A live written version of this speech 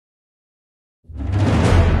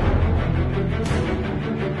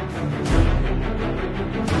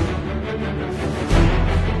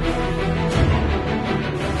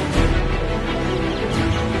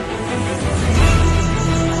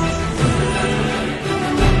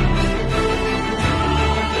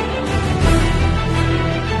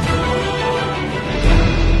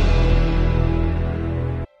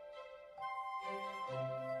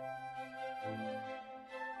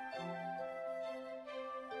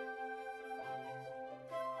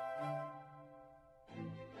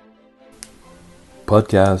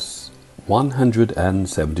Podcast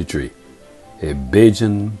 173, A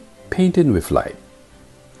Bajan Painting with Light,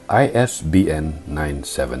 ISBN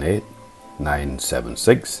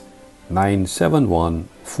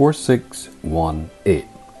 978-976-97146-1-8,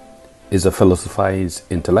 is a philosophized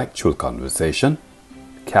intellectual conversation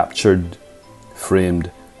captured, framed,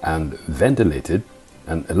 and ventilated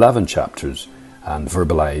in 11 chapters and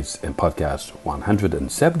verbalized in podcast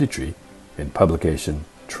 173 in publication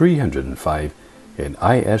 305 in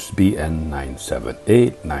ISBN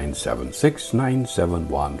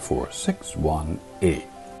 978-976-97146-1-8.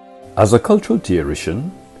 As a cultural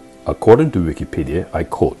theoretician, according to Wikipedia, I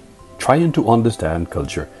quote, trying to understand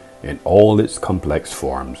culture in all its complex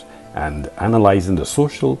forms and analyzing the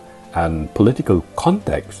social and political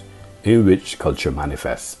context in which culture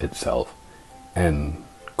manifests itself, end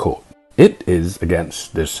quote. It is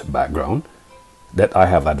against this background that I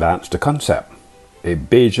have advanced the concept, a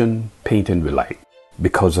Bajan painting with light,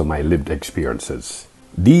 because of my lived experiences.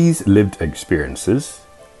 These lived experiences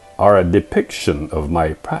are a depiction of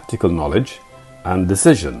my practical knowledge and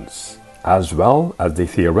decisions, as well as the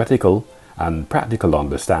theoretical and practical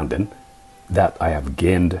understanding that I have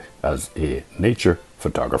gained as a nature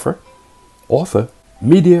photographer, author,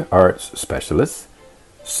 media arts specialist,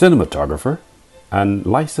 cinematographer, and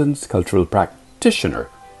licensed cultural practitioner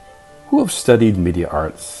who have studied media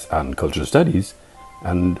arts and cultural studies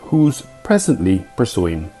and who's presently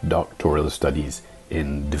pursuing doctoral studies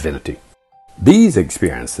in divinity. These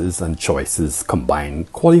experiences and choices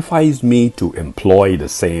combined qualifies me to employ the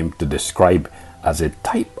same to describe as a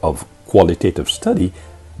type of qualitative study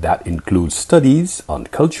that includes studies on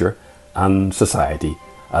culture and society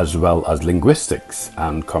as well as linguistics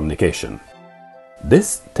and communication.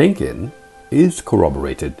 This thinking is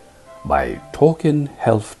corroborated by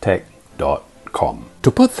talkinghealthtech.com.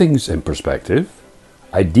 To put things in perspective,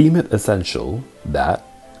 I deem it essential that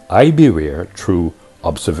I be aware through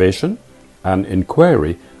observation and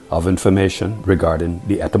inquiry of information regarding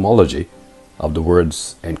the etymology of the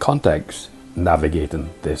words in context navigating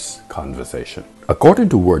this conversation. According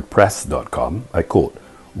to wordpress.com, I quote,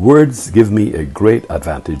 words give me a great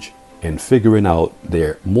advantage in figuring out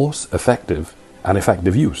their most effective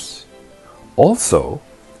use. Also,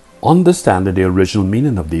 understanding the original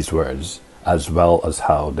meaning of these words, as well as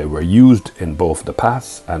how they were used in both the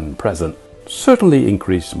past and present, certainly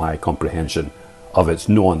increased my comprehension of its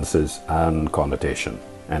nuances and connotation,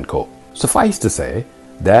 end quote. Suffice to say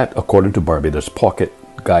that according to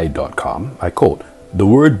BarbadosPocketGuide.com, I quote, the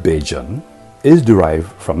word Bajan is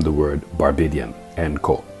derived from the word Barbadian, end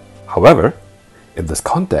quote. However, in this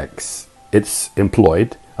context, it's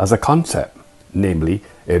employed as a concept, namely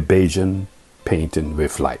a Bajan painting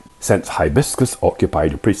with light, since hibiscus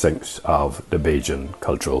occupied the precincts of the Bajan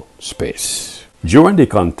cultural space. During the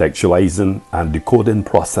contextualizing and decoding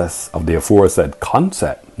process of the aforesaid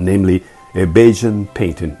concept, namely a Bajan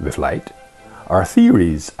painting with light, our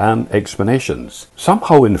theories and explanations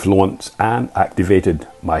somehow influenced and activated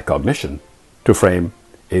my cognition to frame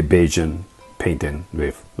a Bajan painting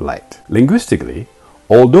with light. Linguistically,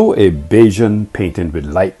 although a Bajan painting with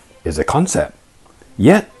light is a concept,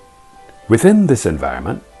 yet within this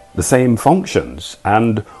environment, the same functions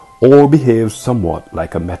and or behaves somewhat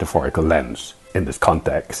like a metaphorical lens. In this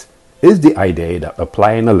context, is the idea that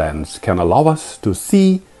applying a lens can allow us to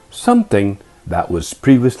see something that was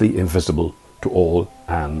previously invisible to all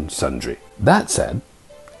and sundry. That said,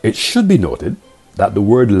 it should be noted that the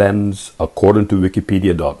word lens, according to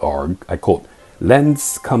wikipedia.org, I quote,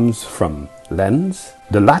 lens comes from lens.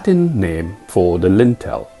 The Latin name for the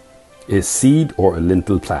lintel is seed or a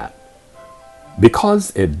lintel plant.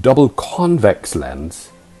 Because a double convex lens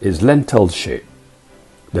is lentil shaped,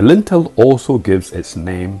 the lintel also gives its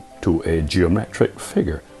name to a geometric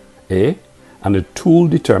figure, A, and a tool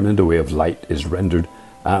determining the way of light is rendered,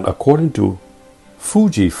 and according to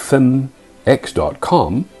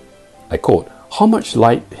FujiFilmX.com, I quote, how much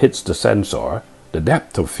light hits the sensor, the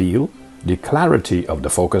depth of field, the clarity of the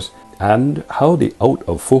focus, and how the out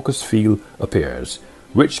of focus field appears,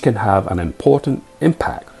 which can have an important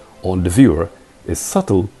impact on the viewer, is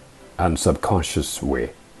subtle and subconscious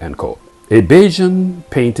way, end quote. A Bajan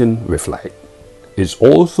painting with light is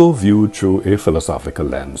also viewed through a philosophical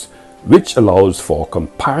lens, which allows for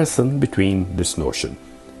comparison between this notion,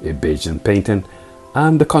 a Bajan painting,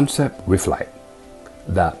 and the concept with light,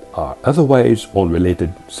 that are otherwise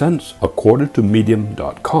unrelated since, according to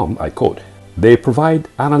medium.com, I quote, they provide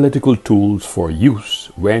analytical tools for use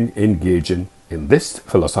when engaging in this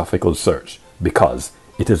philosophical search because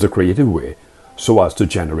it is a creative way so as to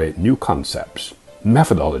generate new concepts,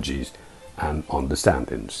 methodologies, and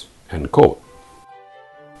understandings, end quote.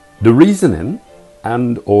 The reasoning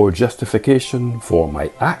and or justification for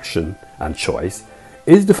my action and choice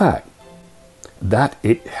is the fact that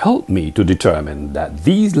it helped me to determine that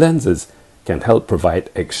these lenses can help provide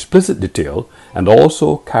explicit detail and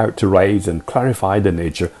also characterize and clarify the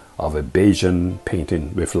nature of a Bajan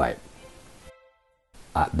painting with light.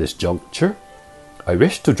 At this juncture, I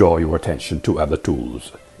wish to draw your attention to other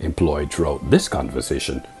tools employed throughout this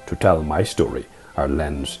conversation to tell my story, our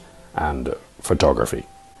lens and photography.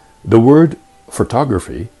 The word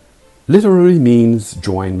photography literally means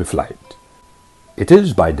drawing with light. It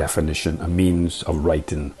is by definition a means of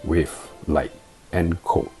writing with light. End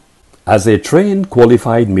quote. As a trained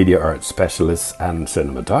qualified media arts specialist and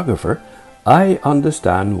cinematographer, I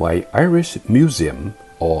understand why Irish Museum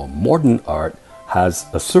or modern art has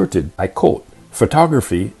asserted, I quote,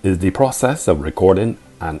 photography is the process of recording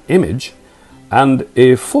an image, and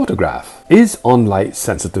a photograph is on light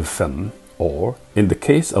sensitive film, or in the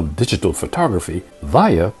case of digital photography,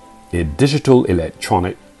 via a digital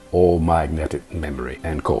electronic or magnetic memory,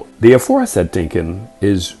 end quote. The aforesaid thinking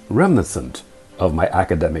is reminiscent of my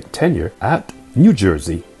academic tenure at New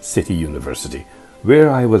Jersey City University, where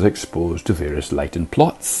I was exposed to various lighting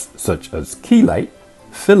plots such as key light,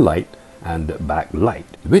 fill light, and backlight,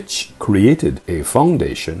 which created a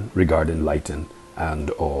foundation regarding lighting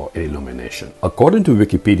and or illumination. According to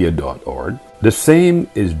wikipedia.org, the same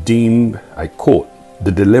is deemed, I quote,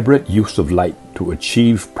 the deliberate use of light to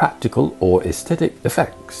achieve practical or aesthetic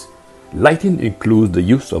effects. Lighting includes the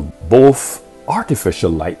use of both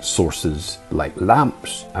artificial light sources like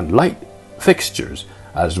lamps and light fixtures,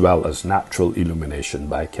 as well as natural illumination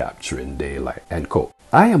by capturing daylight, end quote.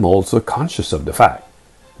 I am also conscious of the fact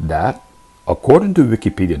that, according to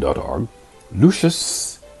wikipedia.org,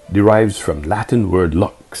 lucius derives from Latin word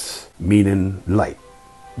lux, meaning light,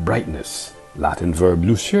 brightness, Latin verb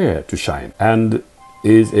lucere, to shine, and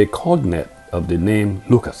is a cognate of the name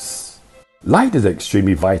Lucas. Light is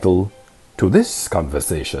extremely vital to this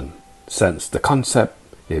conversation, since the concept,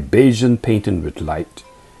 a Bajan painting with light,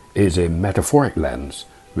 is a metaphoric lens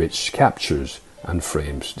which captures and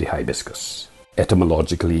frames the hibiscus.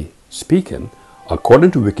 Etymologically speaking,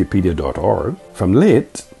 according to wikipedia.org, from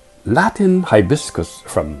late Latin hibiscus,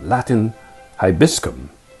 from Latin hibiscum,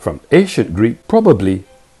 from ancient Greek, probably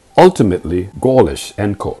ultimately Gaulish,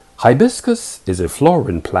 end quote. Hibiscus is a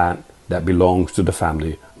flowering plant that belongs to the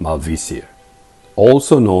family Malvaceae,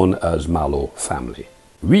 also known as mallow family.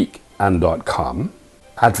 Week and .com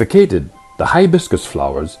advocated the hibiscus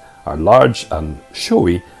flowers are large and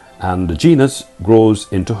showy, and the genus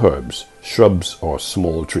grows into herbs, shrubs, or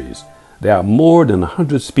small trees. There are more than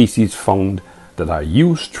 100 species found that are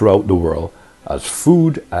used throughout the world as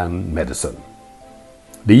food and medicine.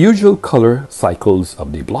 The usual color cycles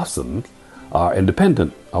of the blossoms are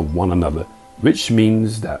independent of one another, which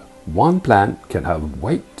means that one plant can have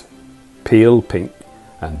white, pale pink,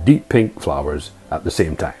 and deep pink flowers at the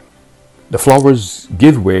same time. The flowers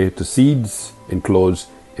give way to seeds enclosed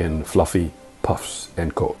in fluffy puffs,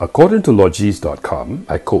 end quote. According to logis.com,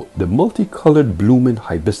 I quote, the multicolored blooming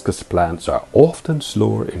hibiscus plants are often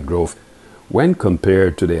slower in growth when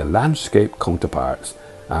compared to their landscape counterparts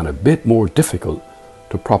and a bit more difficult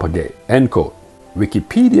to propagate, end quote.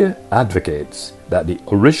 Wikipedia advocates that the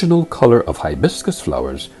original color of hibiscus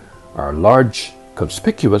flowers are large,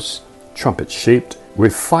 conspicuous, trumpet-shaped,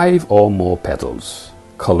 with 5 or more petals.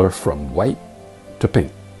 Color from white to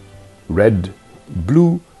pink, red,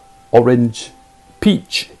 blue, orange,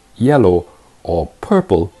 peach, yellow, or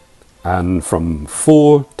purple, and from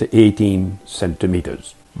 4 to 18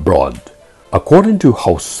 centimeters broad. According to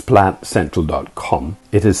houseplantcentral.com,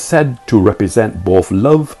 it is said to represent both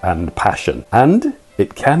love and passion, and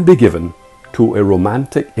it can be given to a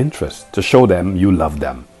romantic interest to show them you love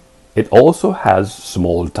them. It also has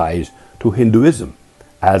small ties to Hinduism,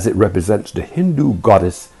 as it represents the Hindu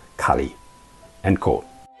goddess Kali, end quote.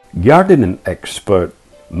 Gardening expert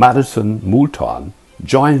Madison Moulton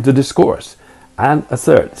joins the discourse and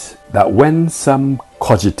asserts that when some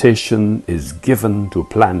cogitation is given to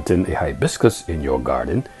planting a hibiscus in your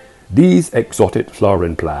garden, these exotic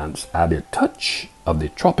flowering plants add a touch of the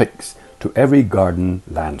tropics to every garden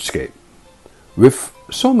landscape. With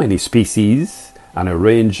so many species and a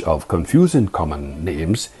range of confusing common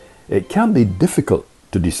names, it can be difficult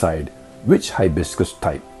to decide which hibiscus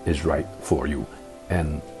type is right for you,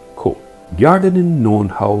 end quote.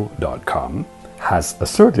 GardeningKnowHow.com has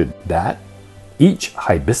asserted that each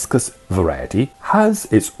hibiscus variety has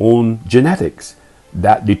its own genetics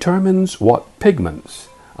that determines what pigments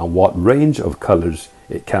and what range of colors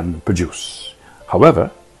it can produce. However,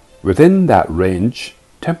 within that range,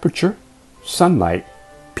 temperature, sunlight,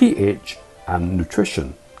 pH, and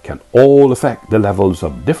nutrition can all affect the levels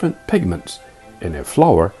of different pigments in a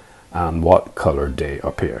flower and what color they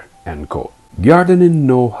appear. End quote.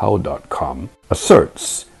 GardeningKnowHow.com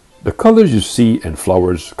asserts the colors you see in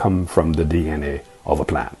flowers come from the DNA of a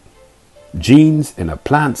plant. Genes in a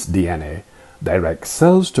plant's DNA direct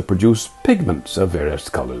cells to produce pigments of various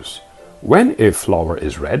colors. When a flower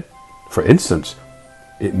is red, for instance,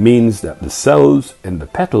 it means that the cells in the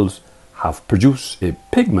petals have produced a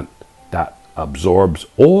pigment that absorbs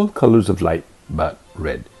all colors of light but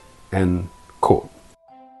red. End quote.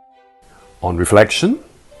 On reflection,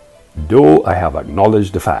 though I have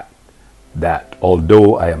acknowledged the fact that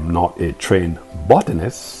although I am not a trained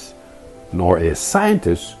botanist nor a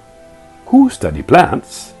scientist who study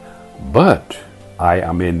plants, but I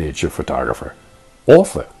am a nature photographer,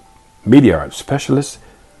 author, media arts specialist,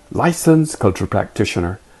 licensed cultural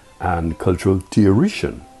practitioner, and cultural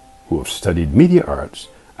theoretician who have studied media arts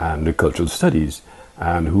and cultural studies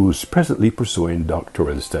and who is presently pursuing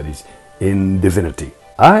doctoral studies in divinity.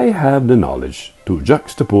 I have the knowledge to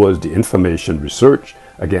juxtapose the information research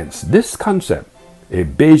against this concept, a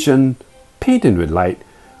Bajan painting with light,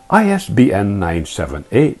 ISBN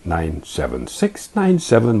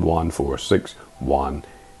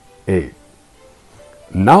 978-976-97146-1-8.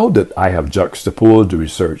 Now that I have juxtaposed the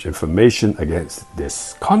research information against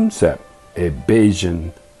this concept, a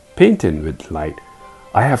Bajan painting with light,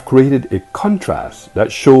 I have created a contrast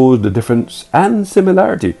that shows the difference and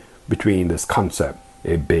similarity between this concept,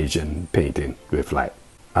 a Bajan painting with light.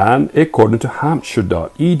 And according to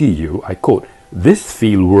Hampshire.edu, I quote, "This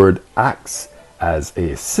field word acts as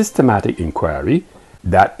a systematic inquiry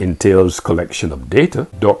that entails collection of data,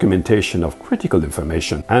 documentation of critical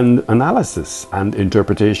information, and analysis and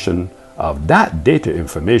interpretation of that data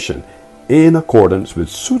information in accordance with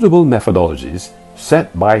suitable methodologies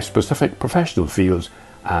set by specific professional fields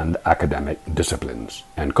and academic disciplines."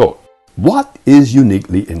 End quote. What is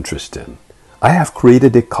uniquely interesting? I have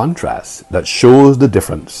created a contrast that shows the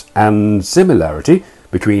difference and similarity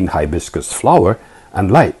between hibiscus flower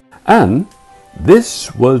and light, and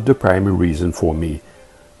this was the primary reason for me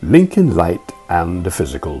linking light and the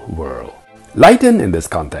physical world. Lighting in this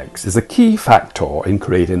context is a key factor in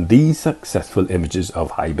creating these successful images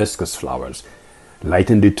of hibiscus flowers.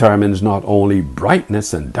 Lighting determines not only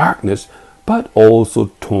brightness and darkness, but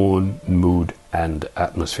also tone, mood, and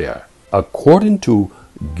atmosphere. According to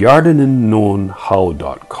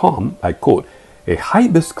GardeningKnowHow.com, I quote, "A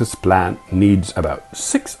hibiscus plant needs about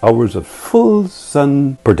 6 hours of full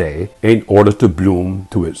sun per day in order to bloom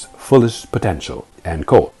to its fullest potential." End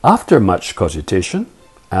quote. After much cogitation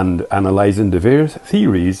and analyzing the various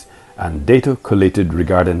theories and data collated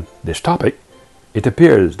regarding this topic, it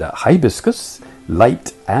appears that hibiscus,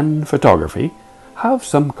 light, and photography have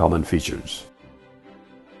some common features.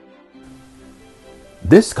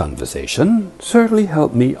 This conversation certainly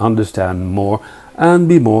helped me understand more and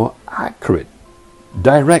be more accurate,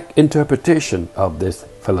 direct interpretation of this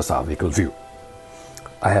philosophical view.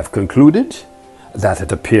 I have concluded that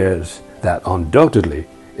it appears that undoubtedly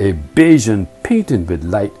a Bajan painting with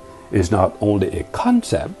light is not only a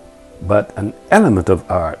concept, but an element of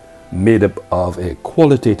art made up of a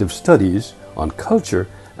qualitative studies on culture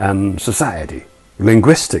and society,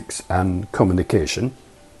 linguistics and communication,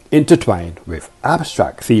 intertwined with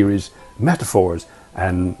abstract theories, metaphors,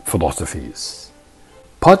 and philosophies.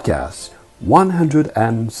 Podcast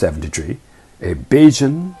 173, A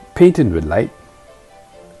Bajan Painting with Light,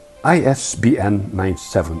 ISBN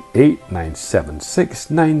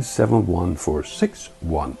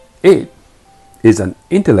 978-976-97146-1-8, is an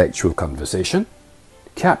intellectual conversation,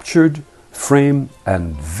 captured, framed,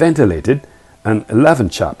 and ventilated, and 11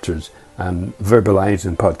 chapters, and verbalized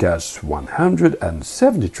in podcast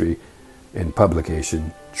 173 in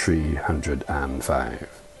publication 305.